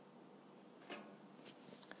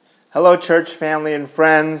Hello, church family and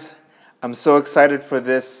friends. I'm so excited for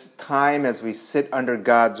this time as we sit under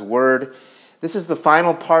God's Word. This is the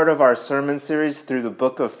final part of our sermon series through the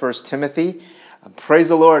book of 1 Timothy. Praise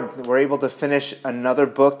the Lord, we're able to finish another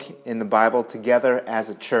book in the Bible together as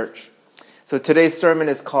a church. So today's sermon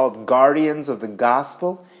is called Guardians of the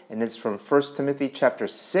Gospel, and it's from 1 Timothy chapter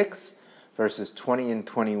 6, verses 20 and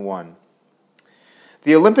 21.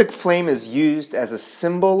 The Olympic flame is used as a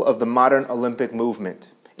symbol of the modern Olympic movement.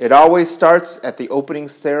 It always starts at the opening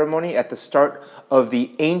ceremony at the start of the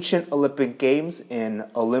ancient Olympic Games in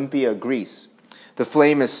Olympia, Greece. The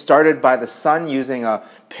flame is started by the sun using a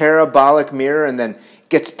parabolic mirror and then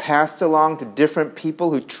gets passed along to different people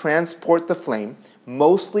who transport the flame,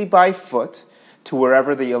 mostly by foot, to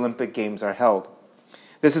wherever the Olympic Games are held.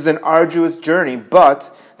 This is an arduous journey,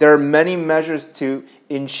 but there are many measures to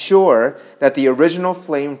ensure that the original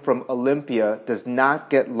flame from Olympia does not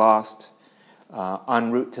get lost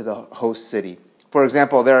en route to the host city. For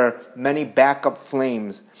example, there are many backup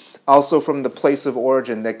flames also from the place of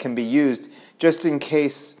origin that can be used just in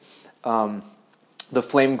case the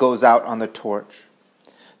flame goes out on the torch.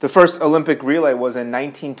 The first Olympic relay was in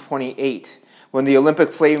 1928 when the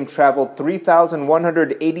Olympic flame traveled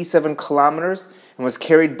 3,187 kilometers and was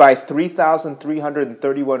carried by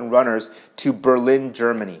 3,331 runners to Berlin,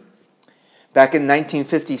 Germany. Back in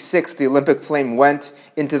 1956, the Olympic flame went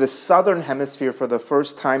into the southern hemisphere for the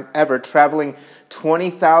first time ever, traveling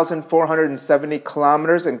 20,470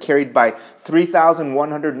 kilometers and carried by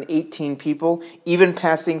 3,118 people, even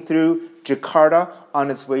passing through Jakarta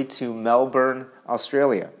on its way to Melbourne,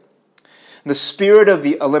 Australia. The spirit of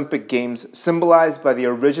the Olympic Games, symbolized by the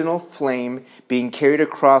original flame being carried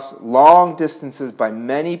across long distances by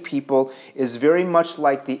many people, is very much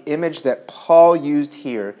like the image that Paul used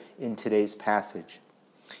here in today's passage.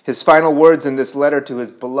 His final words in this letter to his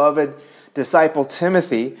beloved disciple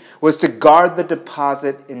Timothy was to guard the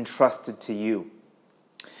deposit entrusted to you.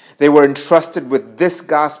 They were entrusted with this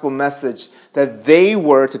gospel message that they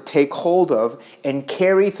were to take hold of and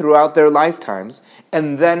carry throughout their lifetimes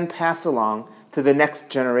and then pass along to the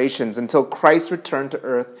next generations until Christ returned to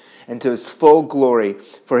earth and to his full glory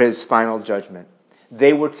for his final judgment.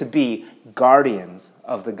 They were to be guardians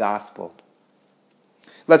of the gospel.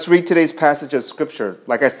 Let's read today's passage of Scripture.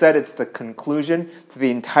 Like I said, it's the conclusion to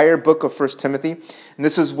the entire book of 1 Timothy. And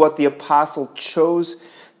this is what the apostle chose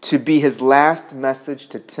to be his last message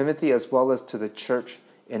to Timothy as well as to the church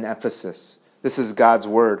in Ephesus. This is God's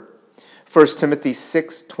word. 1 Timothy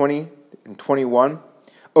 6, 20 and 21.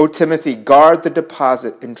 O Timothy, guard the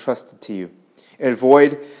deposit entrusted to you.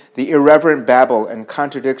 Avoid the irreverent babble and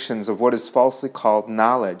contradictions of what is falsely called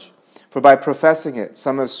knowledge. For by professing it,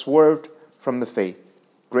 some have swerved from the faith.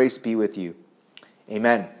 Grace be with you.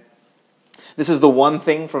 Amen. This is the one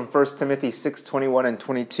thing from 1 Timothy 6, 21 and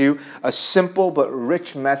 22, a simple but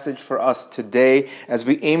rich message for us today as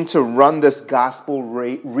we aim to run this gospel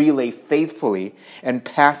relay faithfully and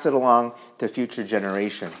pass it along to future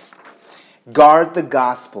generations. Guard the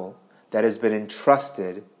gospel that has been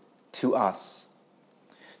entrusted to us.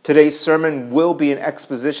 Today's sermon will be an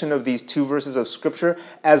exposition of these two verses of Scripture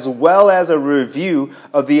as well as a review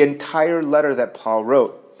of the entire letter that Paul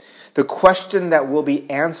wrote. The question that we'll be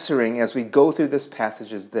answering as we go through this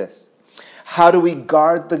passage is this: how do we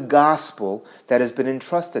guard the gospel that has been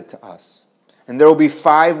entrusted to us? And there will be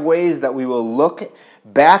 5 ways that we will look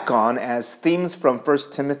back on as themes from 1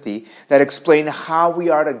 Timothy that explain how we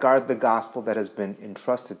are to guard the gospel that has been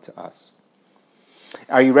entrusted to us.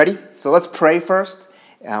 Are you ready? So let's pray first,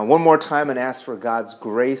 one more time, and ask for God's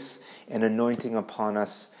grace and anointing upon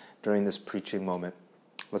us during this preaching moment.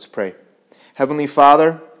 Let's pray. Heavenly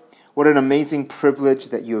Father, what an amazing privilege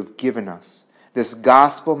that you have given us, this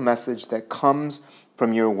gospel message that comes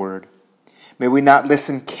from your word. May we not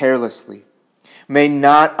listen carelessly. May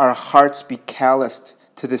not our hearts be calloused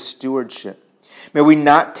to this stewardship. May we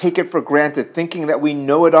not take it for granted, thinking that we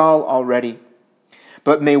know it all already.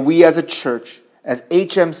 But may we as a church, as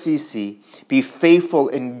HMCC, be faithful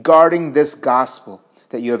in guarding this gospel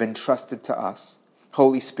that you have entrusted to us.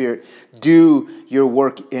 Holy Spirit, do your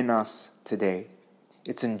work in us today.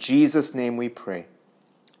 It's in Jesus' name we pray.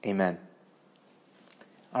 Amen.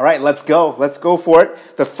 All right, let's go. Let's go for it.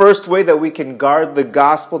 The first way that we can guard the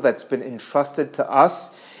gospel that's been entrusted to us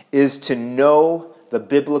is to know the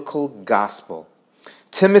biblical gospel.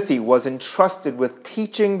 Timothy was entrusted with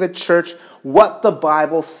teaching the church what the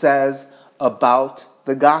Bible says about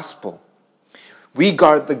the gospel. We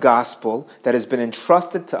guard the gospel that has been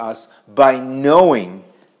entrusted to us by knowing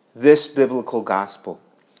this biblical gospel.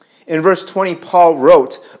 In verse 20, Paul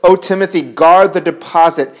wrote, O Timothy, guard the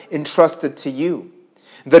deposit entrusted to you.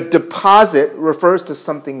 The deposit refers to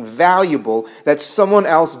something valuable that someone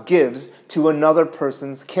else gives to another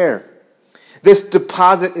person's care. This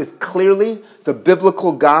deposit is clearly the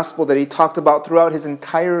biblical gospel that he talked about throughout his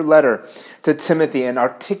entire letter to Timothy and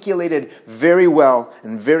articulated very well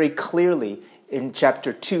and very clearly in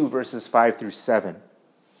chapter 2, verses 5 through 7.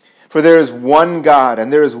 For there is one God,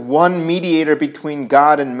 and there is one mediator between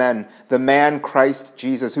God and men, the man Christ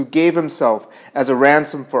Jesus, who gave himself as a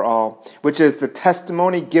ransom for all, which is the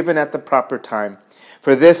testimony given at the proper time.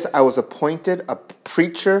 For this I was appointed a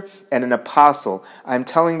preacher and an apostle. I am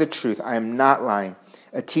telling the truth, I am not lying,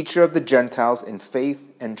 a teacher of the Gentiles in faith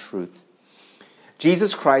and truth.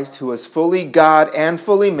 Jesus Christ, who was fully God and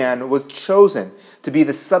fully man, was chosen to be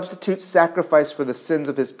the substitute sacrifice for the sins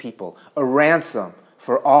of his people, a ransom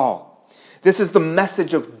for all. This is the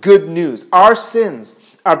message of good news. Our sins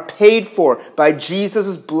are paid for by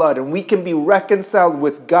Jesus' blood, and we can be reconciled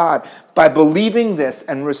with God by believing this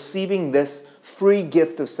and receiving this free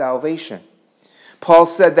gift of salvation. Paul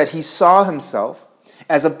said that he saw himself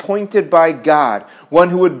as appointed by God, one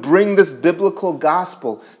who would bring this biblical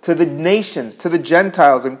gospel to the nations, to the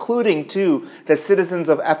Gentiles, including to the citizens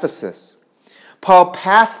of Ephesus. Paul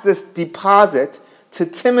passed this deposit to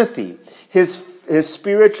Timothy, his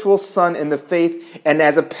spiritual son in the faith, and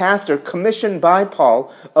as a pastor commissioned by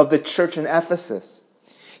Paul of the church in Ephesus.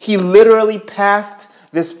 He literally passed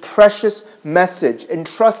this precious message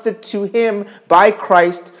entrusted to him by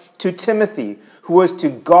Christ to Timothy, who was to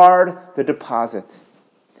guard the deposit.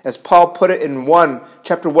 As Paul put it in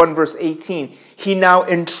chapter 1, verse 18, he now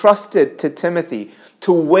entrusted to Timothy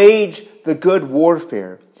to wage the good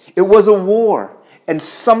warfare. It was a war and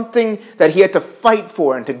something that he had to fight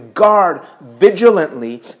for and to guard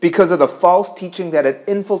vigilantly because of the false teaching that had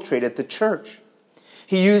infiltrated the church.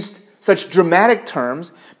 He used such dramatic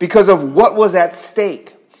terms because of what was at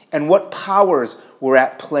stake and what powers were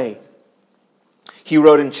at play. He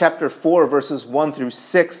wrote in chapter 4, verses 1 through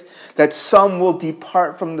 6, that some will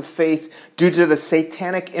depart from the faith due to the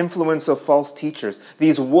satanic influence of false teachers,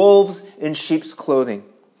 these wolves in sheep's clothing.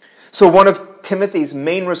 So one of Timothy's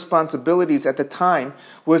main responsibilities at the time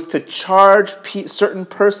was to charge certain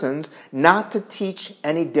persons not to teach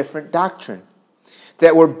any different doctrine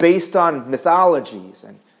that were based on mythologies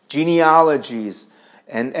and genealogies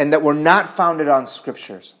and that were not founded on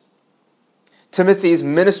scriptures. Timothy's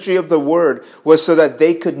ministry of the word was so that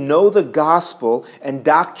they could know the gospel and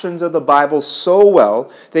doctrines of the Bible so well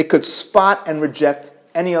they could spot and reject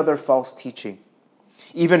any other false teaching.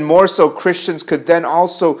 Even more so, Christians could then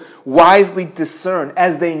also wisely discern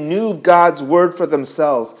as they knew God's word for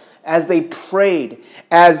themselves, as they prayed,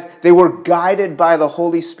 as they were guided by the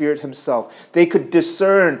Holy Spirit himself. They could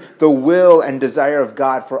discern the will and desire of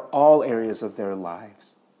God for all areas of their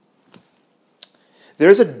lives.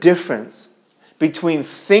 There's a difference between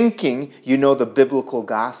thinking you know the biblical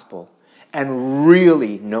gospel and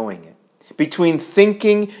really knowing it. Between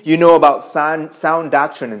thinking you know about sound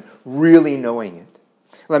doctrine and really knowing it.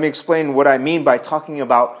 Let me explain what I mean by talking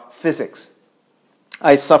about physics.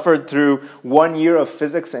 I suffered through 1 year of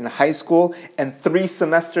physics in high school and 3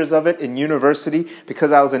 semesters of it in university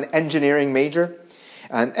because I was an engineering major.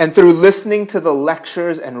 And through listening to the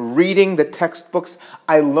lectures and reading the textbooks,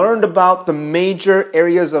 I learned about the major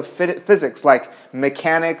areas of physics like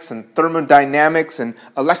mechanics and thermodynamics and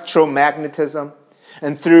electromagnetism.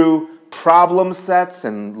 And through problem sets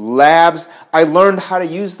and labs, I learned how to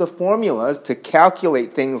use the formulas to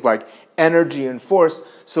calculate things like energy and force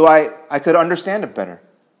so I could understand it better.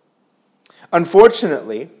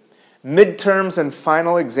 Unfortunately, midterms and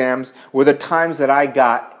final exams were the times that I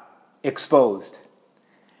got exposed.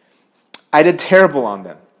 I did terrible on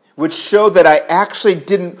them, which showed that I actually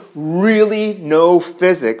didn't really know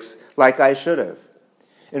physics like I should have.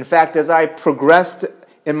 In fact, as I progressed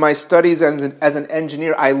in my studies as an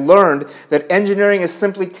engineer, I learned that engineering is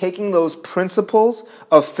simply taking those principles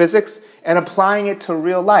of physics and applying it to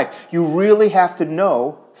real life. You really have to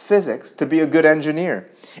know physics to be a good engineer.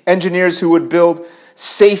 Engineers who would build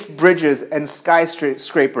safe bridges and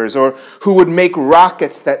skyscrapers, or who would make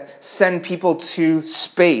rockets that send people to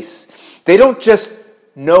space. They don't just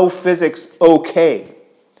know physics okay.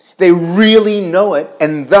 They really know it,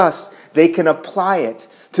 and thus they can apply it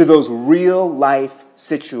to those real life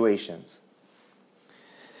situations.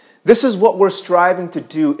 This is what we're striving to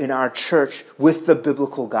do in our church with the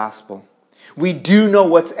biblical gospel. We do know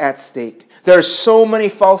what's at stake. There are so many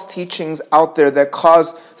false teachings out there that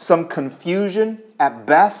cause some confusion at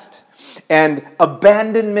best and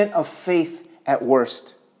abandonment of faith at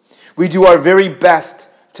worst. We do our very best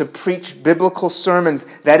to preach biblical sermons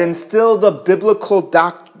that instill the biblical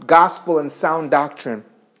gospel and sound doctrine.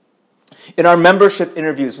 In our membership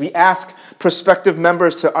interviews, we ask prospective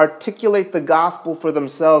members to articulate the gospel for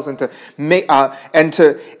themselves and to make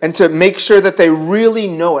sure that they really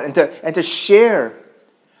know it and to share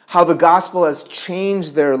how the gospel has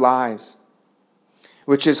changed their lives,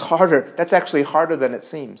 which is harder. That's actually harder than it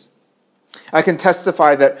seems. I can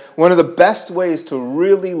testify that one of the best ways to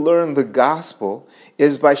really learn the gospel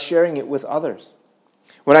is by sharing it with others.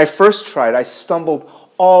 When I first tried, I stumbled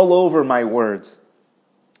all over my words.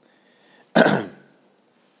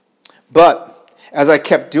 But as I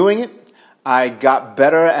kept doing it, I got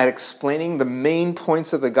better at explaining the main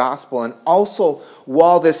points of the gospel. And also,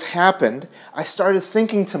 while this happened, I started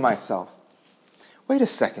thinking to myself, wait a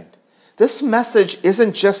second. This message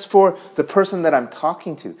isn't just for the person that I'm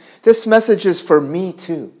talking to. This message is for me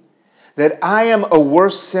too. That I am a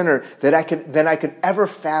worse sinner than I could ever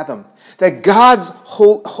fathom. That God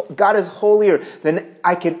is holier than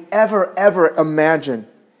I could ever imagine.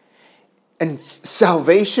 And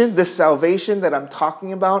salvation, this salvation that I'm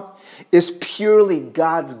talking about, is purely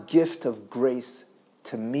God's gift of grace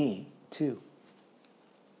to me too.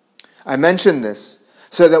 I mention this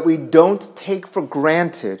so that we don't take for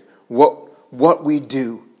granted what we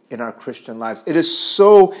do in our Christian lives. It is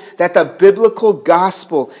so that the biblical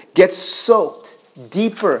gospel gets soaked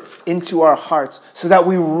deeper into our hearts so that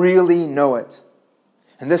we really know it.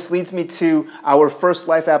 And this leads me to our first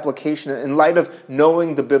life application in light of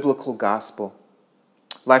knowing the biblical gospel.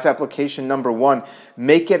 Life application number 1,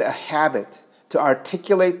 make it a habit to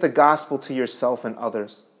articulate the gospel to yourself and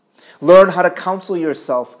others. Learn how to counsel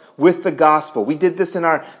yourself with the gospel. We did this in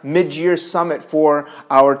our mid-year summit for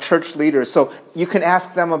our church leaders, so you can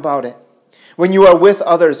ask them about it. When you are with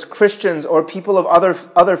others, Christians or people of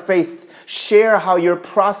other faiths, share how you're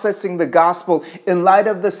processing the gospel in light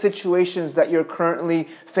of the situations that you're currently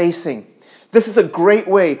facing. This is a great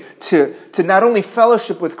way to not only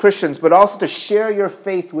fellowship with Christians, but also to share your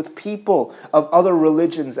faith with people of other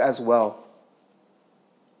religions as well.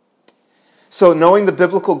 So knowing the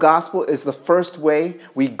biblical gospel is the first way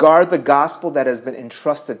we guard the gospel that has been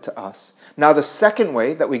entrusted to us. Now, the second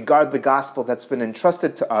way that we guard the gospel that's been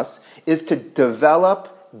entrusted to us is to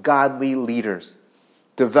develop godly leaders.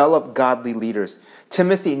 Develop godly leaders.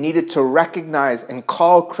 Timothy needed to recognize and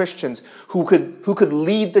call Christians who could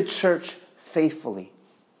lead the church faithfully.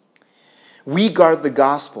 We guard the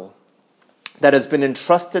gospel that has been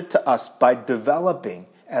entrusted to us by developing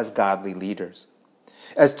as godly leaders.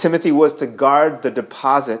 As Timothy was to guard the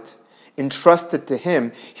deposit entrusted to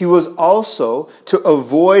him, he was also to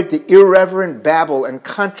avoid the irreverent babble and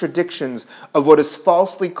contradictions of what is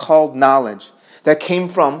falsely called knowledge that came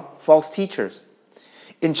from false teachers.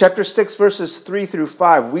 In chapter 6, verses 3 through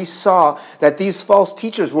 5, we saw that these false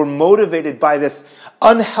teachers were motivated by this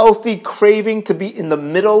unhealthy craving to be in the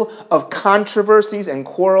middle of controversies and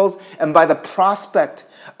quarrels and by the prospect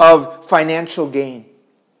of financial gain.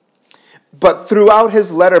 But throughout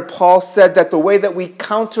his letter, Paul said that the way that we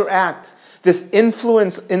counteract this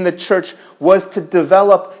influence in the church was to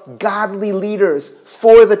develop godly leaders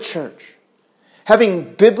for the church.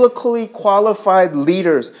 Having biblically qualified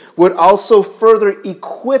leaders would also further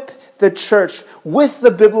equip the church with the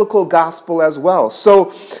biblical gospel as well,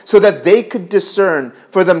 so that they could discern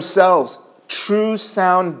for themselves true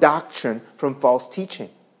sound doctrine from false teaching.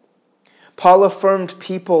 Paul affirmed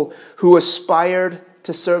people who aspired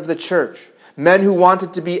to serve the church. Men who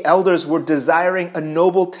wanted to be elders were desiring a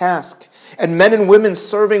noble task. And men and women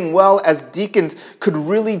serving well as deacons could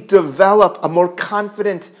really develop a more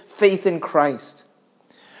confident faith in Christ.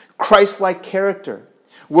 Christ-like character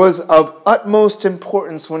was of utmost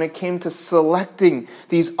importance when it came to selecting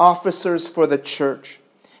these officers for the church.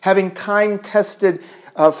 Having time-tested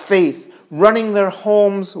faith, running their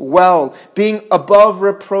homes well, being above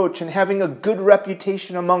reproach, and having a good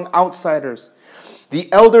reputation among outsiders. The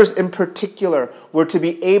elders in particular were to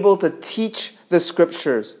be able to teach the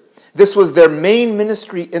scriptures. This was their main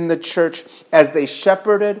ministry in the church as they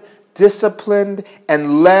shepherded, disciplined,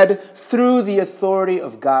 and led through the authority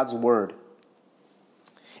of God's word.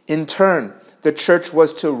 In turn, the church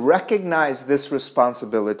was to recognize this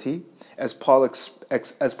responsibility as Paul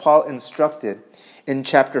instructed in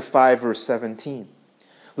chapter 5, verse 17.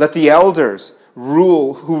 Let the elders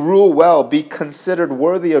who rule well be considered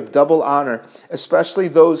worthy of double honor, especially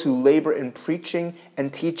those who labor in preaching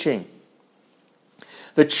and teaching.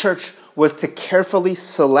 The church was to carefully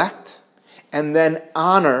select and then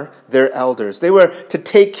honor their elders. They were to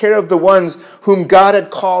take care of the ones whom God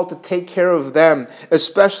had called to take care of them,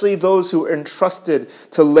 especially those who were entrusted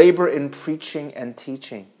to labor in preaching and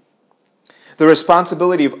teaching. The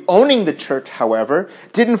responsibility of owning the church, however,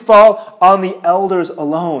 didn't fall on the elders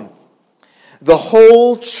alone. The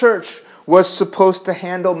whole church was supposed to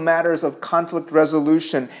handle matters of conflict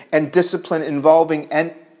resolution and discipline involving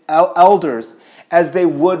elders as they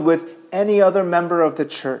would with any other member of the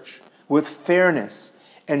church, with fairness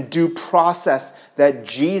and due process that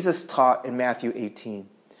Jesus taught in Matthew 18.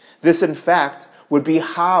 This, in fact, would be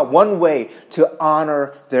one way to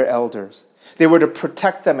honor their elders. They were to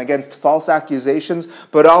protect them against false accusations,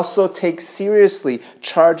 but also take seriously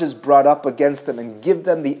charges brought up against them and give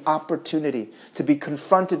them the opportunity to be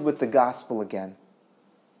confronted with the gospel again.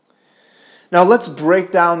 Now let's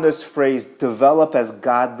break down this phrase, develop as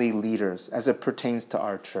godly leaders, as it pertains to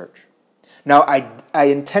our church. Now, I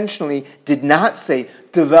intentionally did not say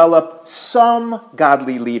develop some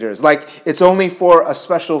godly leaders, like it's only for a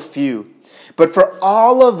special few, but for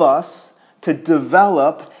all of us to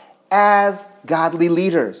develop as godly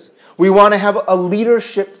leaders. We want to have a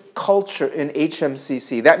leadership culture in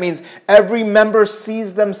HMCC. That means every member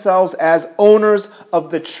sees themselves as owners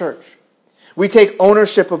of the church. We take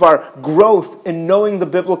ownership of our growth in knowing the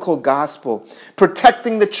biblical gospel,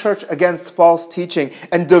 protecting the church against false teaching,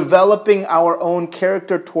 and developing our own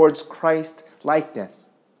character towards Christ likeness.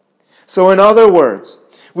 So in other words,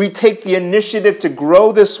 we take the initiative to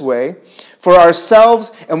grow this way for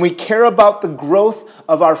ourselves, and we care about the growth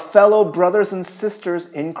of our fellow brothers and sisters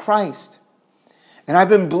in Christ. And I've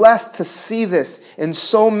been blessed to see this in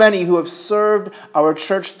so many who have served our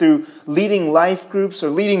church through leading life groups or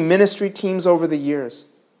leading ministry teams over the years.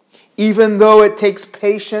 Even though it takes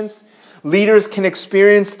patience, leaders can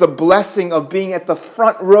experience the blessing of being at the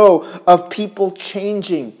front row of people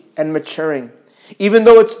changing and maturing. Even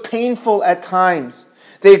though it's painful at times,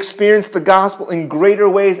 they experience the gospel in greater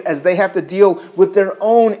ways as they have to deal with their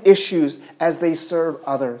own issues as they serve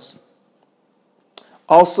others.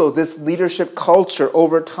 Also, this leadership culture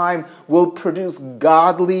over time will produce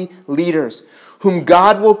godly leaders whom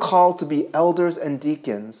God will call to be elders and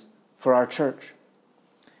deacons for our church.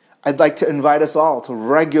 I'd like to invite us all to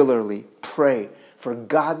regularly pray for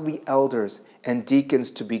godly elders and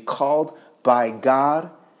deacons to be called by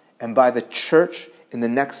God and by the church in the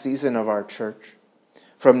next season of our church,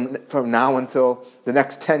 from now until the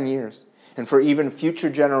next 10 years, and for even future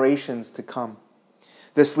generations to come.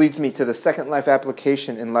 This leads me to the second life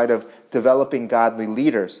application in light of developing godly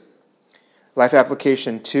leaders. Life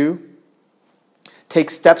application 2, take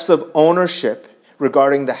steps of ownership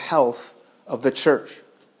regarding the health of the church.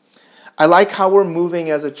 I like how we're moving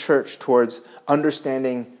as a church towards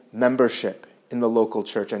understanding membership in the local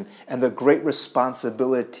church and the great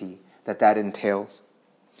responsibility that entails.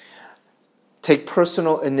 Take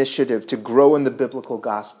personal initiative to grow in the biblical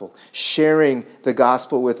gospel, sharing the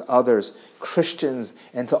gospel with others, Christians,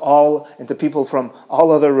 and to people from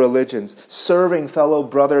all other religions, serving fellow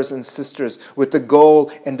brothers and sisters with the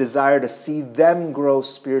goal and desire to see them grow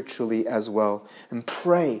spiritually as well, and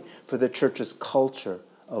pray for the church's culture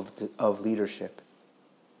of leadership.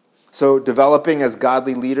 So developing as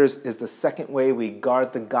godly leaders is the second way we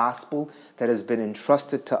guard the gospel that has been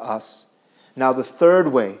entrusted to us. Now the third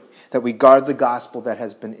way that we guard the gospel that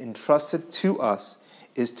has been entrusted to us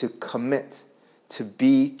is to commit to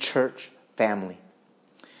be church family.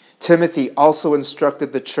 Timothy also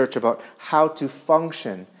instructed the church about how to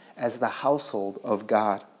function as the household of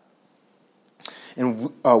God.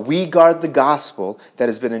 And we guard the gospel that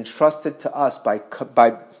has been entrusted to us by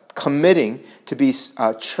committing to be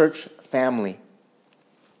church family.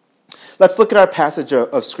 Let's look at our passage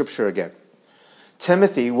of Scripture again.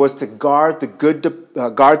 Timothy was to guard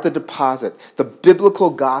the deposit, the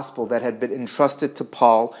biblical gospel that had been entrusted to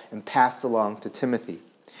Paul and passed along to Timothy.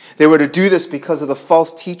 They were to do this because of the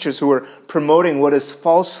false teachers who were promoting what is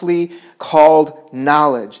falsely called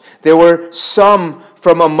knowledge. There were some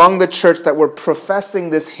from among the church that were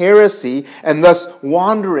professing this heresy and thus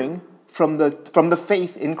wandering from the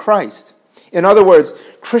faith in Christ. In other words,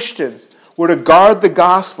 Christians were to guard the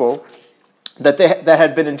gospel that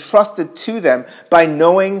had been entrusted to them by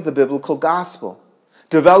knowing the biblical gospel.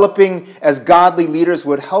 Developing as godly leaders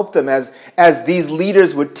would help them as these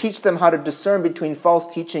leaders would teach them how to discern between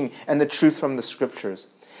false teaching and the truth from the Scriptures.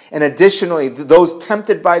 And additionally, those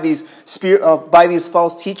tempted by these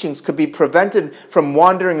false teachings could be prevented from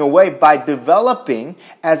wandering away by developing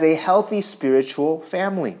as a healthy spiritual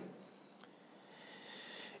family.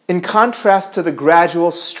 In contrast to the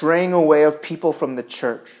gradual straying away of people from the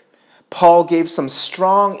church, Paul gave some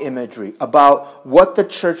strong imagery about what the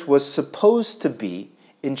church was supposed to be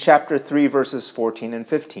in chapter 3, verses 14 and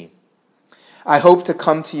 15. I hope to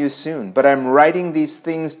come to you soon, but I'm writing these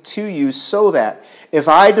things to you so that, if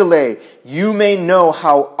I delay, you may know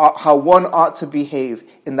how one ought to behave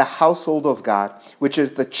in the household of God, which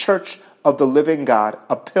is the church of the living God,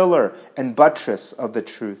 a pillar and buttress of the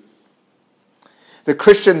truth. The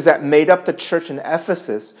Christians that made up the church in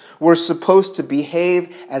Ephesus were supposed to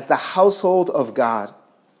behave as the household of God.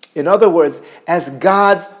 In other words, as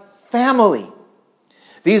God's family.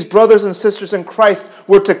 These brothers and sisters in Christ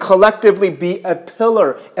were to collectively be a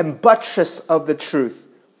pillar and buttress of the truth.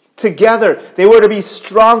 Together, they were to be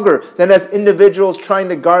stronger than as individuals trying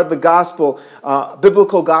to guard the gospel,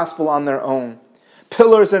 biblical gospel on their own.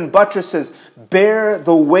 Pillars and buttresses bear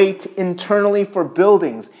the weight internally for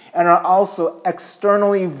buildings and are also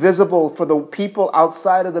externally visible for the people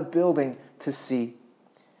outside of the building to see.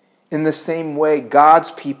 In the same way,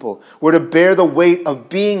 God's people were to bear the weight of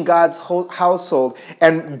being God's household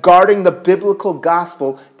and guarding the biblical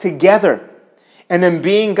gospel together. And in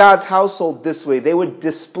being God's household this way, they would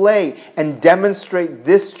display and demonstrate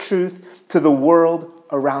this truth to the world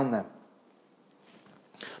around them.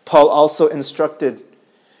 Paul also instructed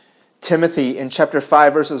Timothy in chapter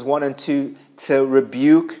 5, verses 1 and 2,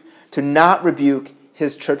 to not rebuke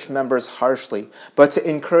his church members harshly, but to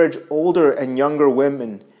encourage older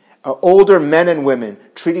men and women,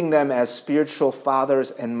 treating them as spiritual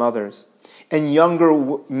fathers and mothers, and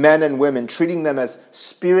younger men and women, treating them as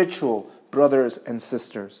spiritual brothers and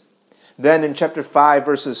sisters. Then in chapter 5,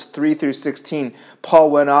 verses 3 through 16,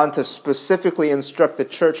 Paul went on to specifically instruct the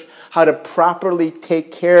church how to properly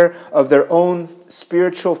take care of their own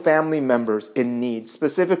spiritual family members in need,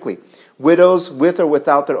 specifically widows with or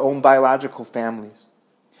without their own biological families.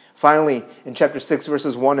 Finally, in chapter 6,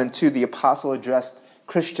 verses 1 and 2, the apostle addressed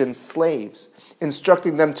Christian slaves,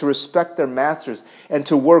 instructing them to respect their masters and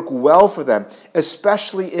to work well for them,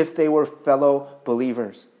 especially if they were fellow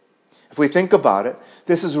believers. If we think about it,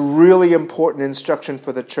 this is really important instruction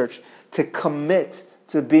for the church to commit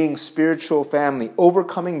to being spiritual family,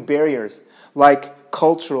 overcoming barriers like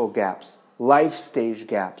cultural gaps, life stage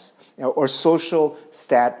gaps, or social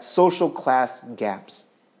class gaps.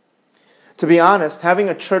 To be honest, having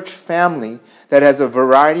a church family that has a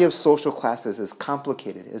variety of social classes is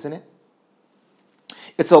complicated, isn't it?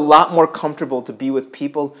 It's a lot more comfortable to be with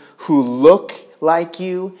people who look like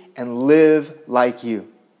you and live like you.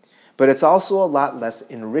 But it's also a lot less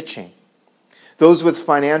enriching. Those with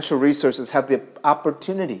financial resources have the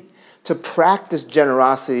opportunity to practice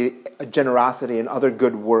generosity and other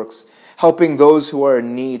good works, helping those who are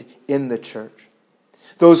in need in the church.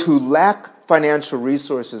 Those who lack financial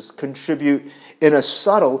resources contribute in a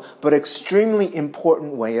subtle but extremely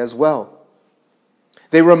important way as well.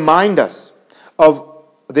 They remind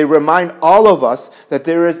all of us that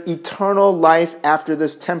there is eternal life after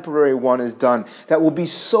this temporary one is done that will be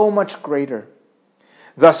so much greater.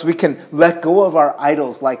 Thus, we can let go of our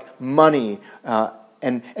idols like money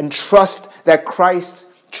and trust in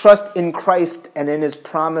Christ and in His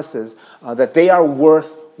promises that they are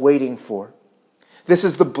worth waiting for. This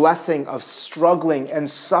is the blessing of struggling and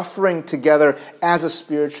suffering together as a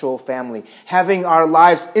spiritual family. Having our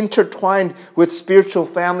lives intertwined with spiritual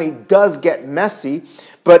family does get messy,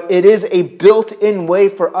 but it is a built-in way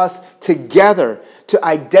for us together to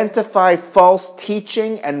identify false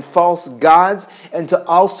teaching and false gods and to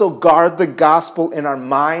also guard the gospel in our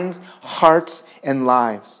minds, hearts, and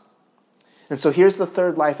lives. And so here's the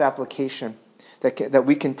third life application that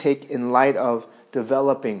we can take in light of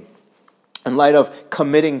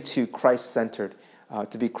committing to Christ-centered,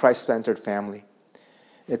 to be Christ-centered family.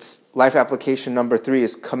 It's life application number 3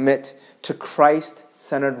 is commit to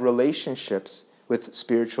Christ-centered relationships with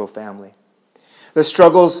spiritual family. The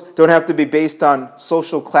struggles don't have to be based on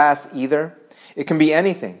social class either. It can be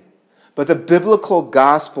anything. But the biblical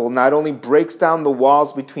gospel not only breaks down the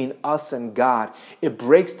walls between us and God, it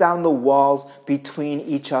breaks down the walls between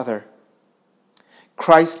each other.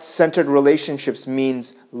 Christ-centered relationships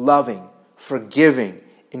means loving, forgiving,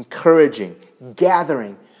 encouraging,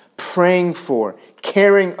 gathering, praying for,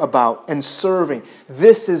 caring about, and serving.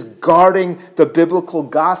 This is guarding the biblical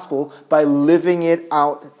gospel by living it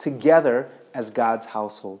out together as God's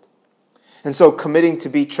household. And so committing to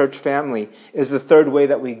be church family is the third way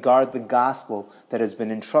that we guard the gospel that has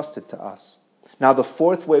been entrusted to us. Now, the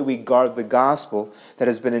fourth way we guard the gospel that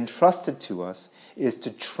has been entrusted to us is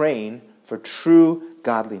to train for true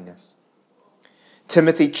godliness.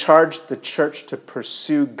 Timothy charged the church to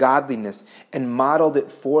pursue godliness and modeled it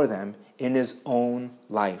for them in his own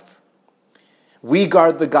life. We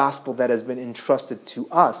guard the gospel that has been entrusted to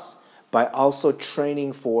us by also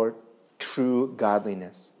training for true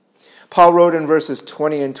godliness. Paul wrote in verses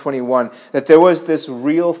 20 and 21 that there was this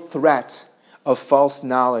real threat of false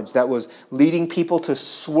knowledge that was leading people to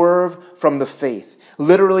swerve from the faith,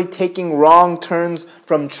 literally taking wrong turns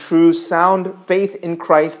from true sound faith in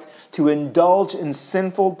Christ to indulge in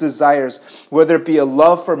sinful desires, whether it be a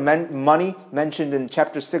love for money, mentioned in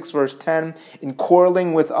chapter 6, verse 10, in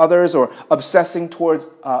quarreling with others, or obsessing towards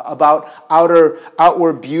about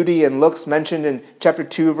outward beauty and looks, mentioned in chapter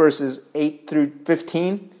 2, verses 8 through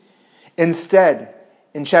 15. Instead,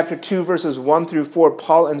 in chapter 2, verses 1 through 4,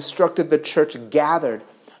 Paul instructed the church gathered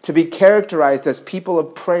to be characterized as people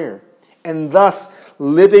of prayer, and thus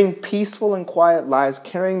living peaceful and quiet lives,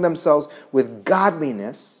 carrying themselves with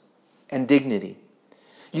godliness and dignity.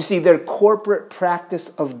 You see, their corporate practice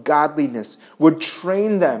of godliness would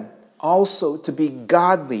train them also to be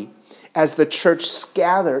godly as the church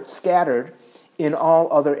scattered in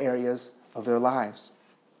all other areas of their lives.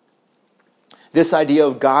 This idea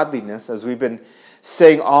of godliness, as we've been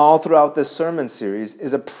saying all throughout this sermon series,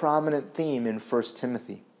 is a prominent theme in 1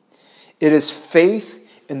 Timothy. It is faith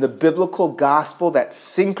in the biblical gospel that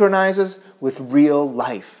synchronizes with real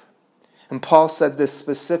life. And Paul said this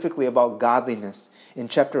specifically about godliness in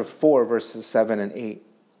chapter 4, verses 7 and 8.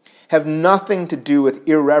 Have nothing to do with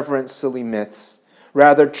irreverent, silly myths.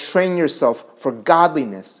 Rather, train yourself for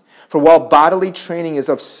godliness. For while bodily training is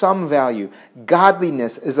of some value,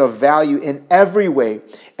 godliness is of value in every way,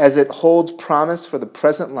 as it holds promise for the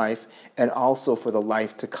present life and also for the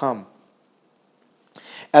life to come.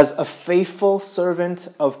 As a faithful servant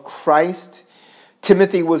of Christ,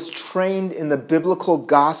 Timothy was trained in the biblical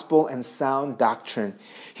gospel and sound doctrine.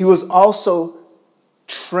 He was also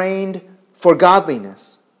trained for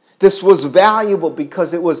godliness. This was valuable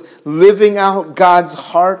because it was living out God's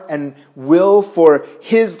heart and will for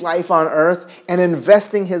his life on earth and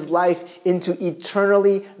investing his life into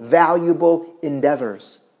eternally valuable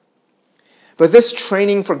endeavors. But this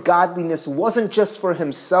training for godliness wasn't just for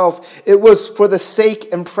himself. It was for the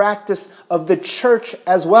sake and practice of the church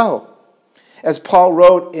as well. As Paul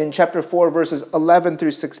wrote in chapter 4, verses 11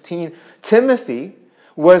 through 16, Timothy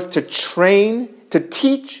was to train, to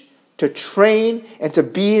teach, to train, and to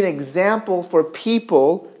be an example for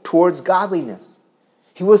people towards godliness.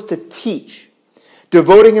 He was to teach,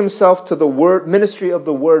 devoting himself to the word, ministry of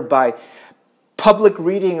the word by public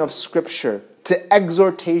reading of Scripture, to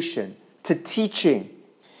exhortation, to teaching.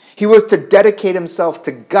 He was to dedicate himself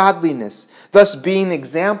to godliness, thus being an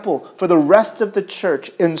example for the rest of the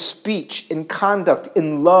church in speech, in conduct,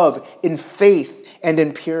 in love, in faith, and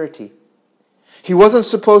in purity. He wasn't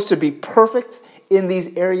supposed to be perfect in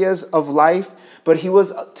these areas of life, but he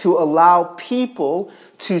was to allow people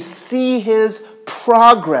to see his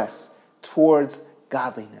progress towards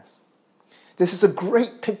godliness. This is a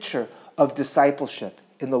great picture of discipleship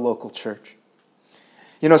in the local church.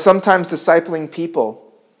 You know, sometimes discipling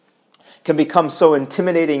people can become so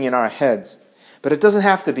intimidating in our heads, but it doesn't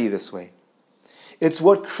have to be this way. It's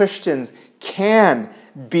what Christians can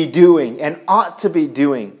be doing and ought to be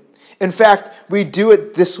doing. In fact, we do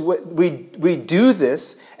it this way. We do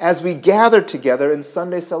this as we gather together in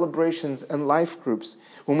Sunday celebrations and life groups,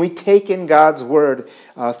 when we take in God's word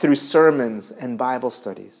through sermons and Bible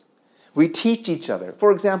studies. We teach each other.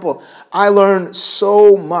 For example, I learn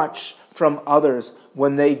so much from others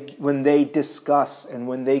when they discuss and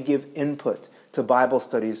when they give input to Bible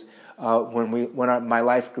studies when my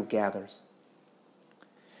life group gathers.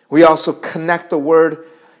 We also connect the word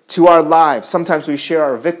to our lives. Sometimes we share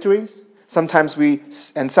our victories. Sometimes we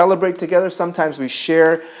celebrate together. Sometimes we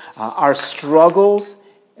share our struggles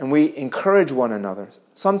and we encourage one another.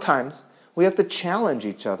 Sometimes we have to challenge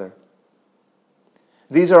each other.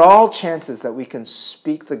 These are all chances that we can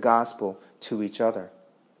speak the gospel to each other.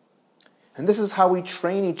 And this is how we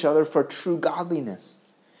train each other for true godliness.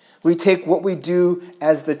 We take what we do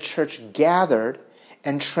as the church gathered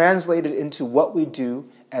and translate it into what we do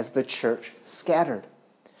as the church scattered.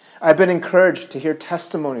 I've been encouraged to hear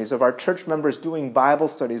testimonies of our church members doing Bible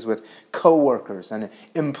studies with coworkers and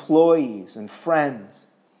employees and friends.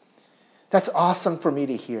 That's awesome for me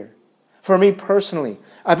to hear. For me personally,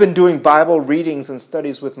 I've been doing Bible readings and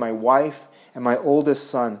studies with my wife and my oldest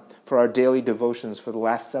son for our daily devotions for the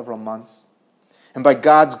last several months. And by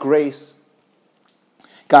God's grace,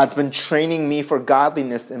 God's been training me for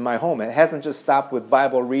godliness in my home. It hasn't just stopped with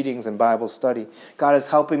Bible readings and Bible study. God is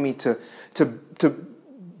helping me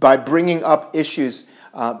by bringing up issues.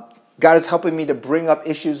 God is helping me to bring up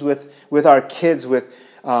issues with our kids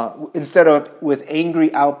instead of with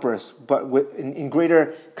angry outbursts, but in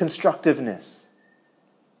greater constructiveness.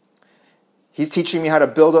 He's teaching me how to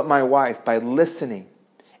build up my wife by listening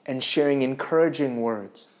and sharing encouraging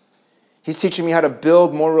words. He's teaching me how to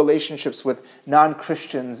build more relationships with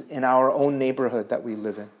non-Christians in our own neighborhood that we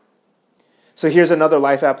live in. So here's another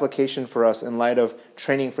life application for us in light of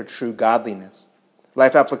training for true godliness.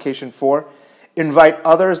 Life application 4, invite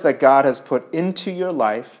others that God has put into your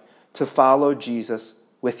life to follow Jesus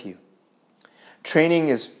with you. Training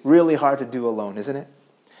is really hard to do alone, isn't it?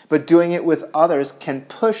 But doing it with others can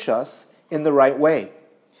push us in the right way.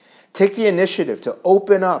 Take the initiative to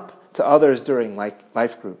open up to others during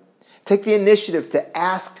life group. Take the initiative to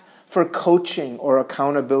ask for coaching or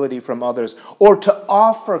accountability from others, or to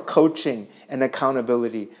offer coaching and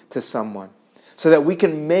accountability to someone, so that we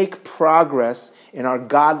can make progress in our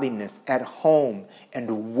godliness at home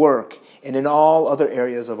and work and in all other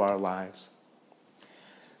areas of our lives.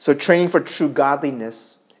 So training for true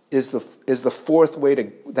godliness is the fourth way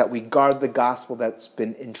that we guard the gospel that's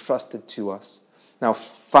been entrusted to us. Now,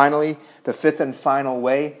 finally, the fifth and final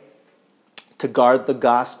way to guard the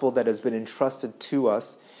gospel that has been entrusted to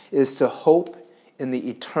us is to hope in the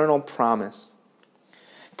eternal promise.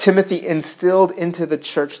 Timothy instilled into the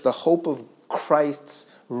church the hope of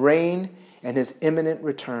Christ's reign and his imminent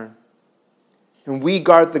return. And we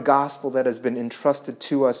guard the gospel that has been entrusted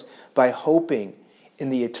to us by hoping in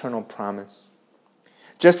the eternal promise.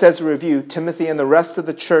 Just as a review, Timothy and the rest of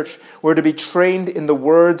the church were to be trained in the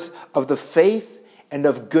words of the faith and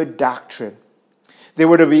of good doctrine. They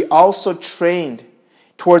were to be also trained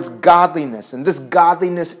towards godliness. And this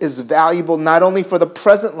godliness is valuable not only for the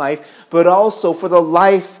present life, but also for the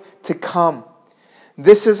life to come.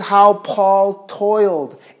 This is how Paul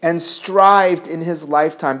toiled and strived in his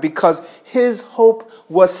lifetime, because his hope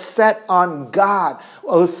was set on God,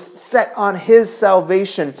 was set on his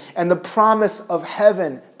salvation and the promise of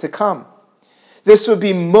heaven to come. This would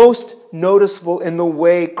be most noticeable in the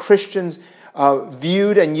way Christians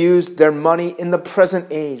viewed and used their money in the present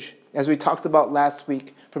age, as we talked about last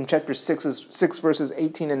week from chapter 6 verses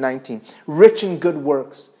 18 and 19. Rich in good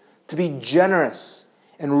works, to be generous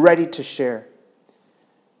and ready to share.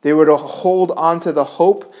 They were to hold on to the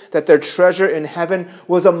hope that their treasure in heaven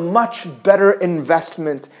was a much better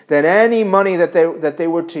investment than any money that they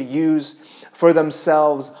were to use for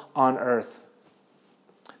themselves on earth.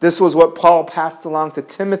 This was what Paul passed along to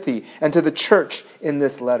Timothy and to the church in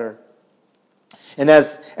this letter. And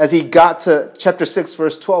as he got to chapter 6,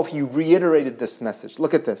 verse 12, he reiterated this message.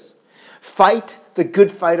 Look at this. Fight the good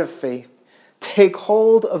fight of faith. Take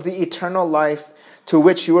hold of the eternal life to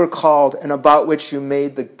which you were called and about which you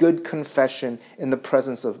made the good confession in the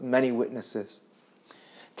presence of many witnesses.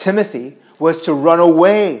 Timothy was to run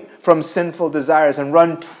away from sinful desires and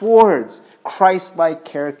run towards Christ-like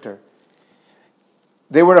character.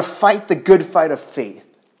 They were to fight the good fight of faith.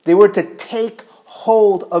 They were to take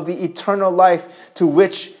hold of the eternal life to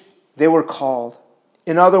which they were called.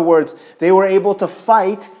 In other words, they were able to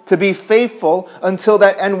fight to be faithful until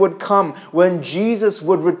that end would come, when Jesus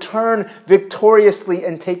would return victoriously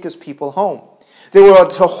and take his people home. They were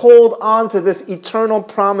to hold on to this eternal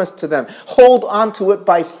promise to them, hold on to it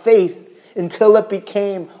by faith until it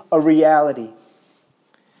became a reality.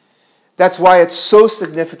 That's why it's so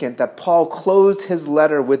significant that Paul closed his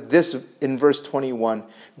letter with this in verse 21,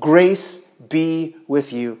 "Grace be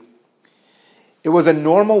with you." It was a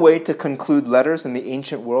normal way to conclude letters in the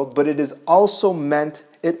ancient world, but it also meant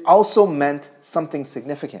something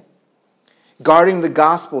significant. Guarding the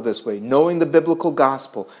gospel this way, knowing the biblical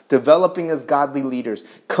gospel, developing as godly leaders,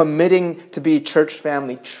 committing to be a church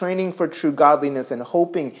family, training for true godliness, and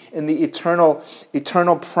hoping in the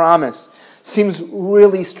eternal promise seems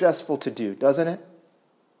really stressful to do, doesn't it?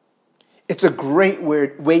 It's a great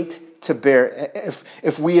weight to bear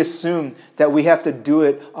if we assume that we have to do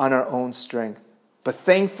it on our own strength. But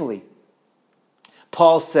thankfully,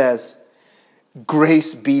 Paul says,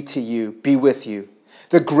 grace be to you, be with you.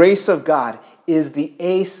 The grace of God is the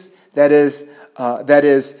ace that is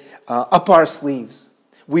up our sleeves.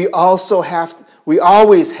 We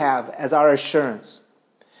always have as our assurance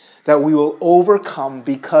that we will overcome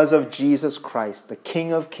because of Jesus Christ, the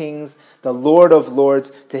King of Kings, the Lord of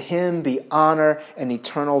Lords. To him be honor and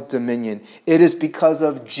eternal dominion. It is because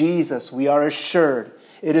of Jesus we are assured.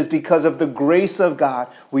 It is because of the grace of God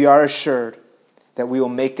we are assured that we will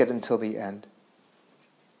make it until the end.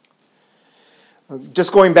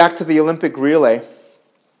 Just going back to the Olympic relay,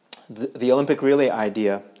 the Olympic relay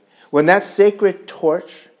idea, when that sacred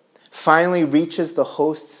torch finally reaches the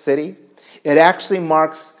host city, it actually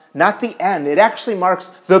marks not the end, it actually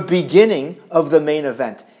marks the beginning of the main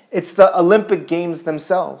event. It's the Olympic Games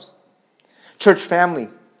themselves. Church family,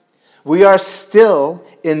 we are still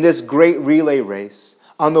in this great relay race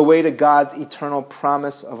on the way to God's eternal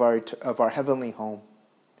promise of our heavenly home.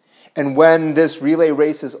 And when this relay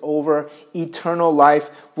race is over, eternal life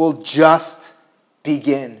will just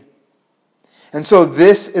begin. And so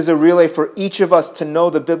this is a relay for each of us to know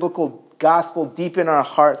the biblical gospel deep in our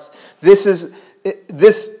hearts. This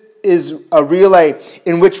is a relay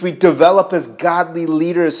in which we develop as godly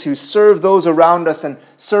leaders who serve those around us and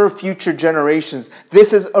serve future generations.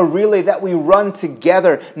 This is a relay that we run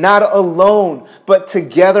together, not alone, but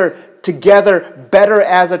together better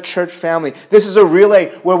as a church family. This is a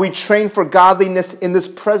relay where we train for godliness in this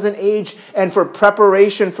present age and for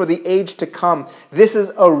preparation for the age to come. This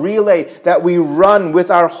is a relay that we run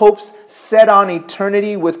with our hopes set on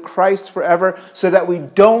eternity with Christ forever, so that we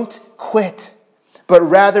don't quit, but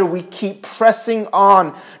rather we keep pressing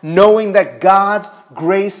on, knowing that God's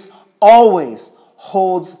grace always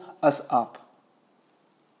holds us up.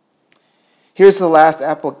 Here's the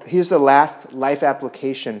last life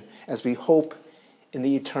application as we hope in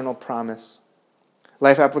the eternal promise.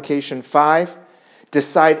 Life application 5,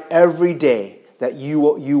 decide every day that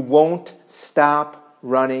you won't stop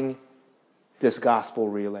running this gospel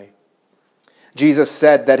relay. Jesus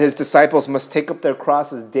said that his disciples must take up their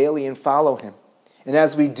crosses daily and follow him. And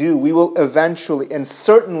as we do, we will eventually and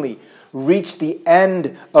certainly reach the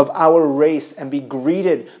end of our race and be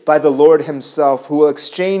greeted by the Lord himself, who will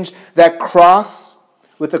exchange that cross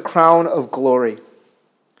with a crown of glory.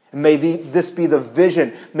 And may this be the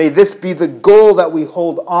vision, may this be the goal that we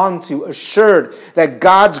hold on to, assured that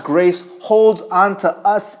God's grace holds on to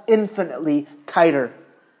us infinitely tighter.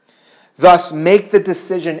 Thus, make the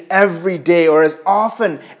decision every day, or as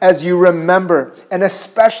often as you remember, and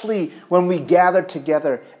especially when we gather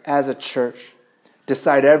together as a church.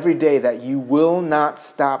 Decide every day that you will not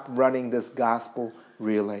stop running this gospel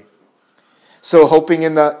relay. So, hoping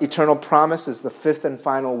in the eternal promise is the fifth and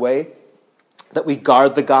final way that we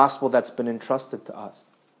guard the gospel that's been entrusted to us.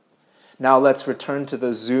 Now let's return to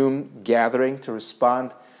the Zoom gathering to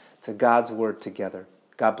respond to God's word together.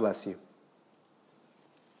 God bless you.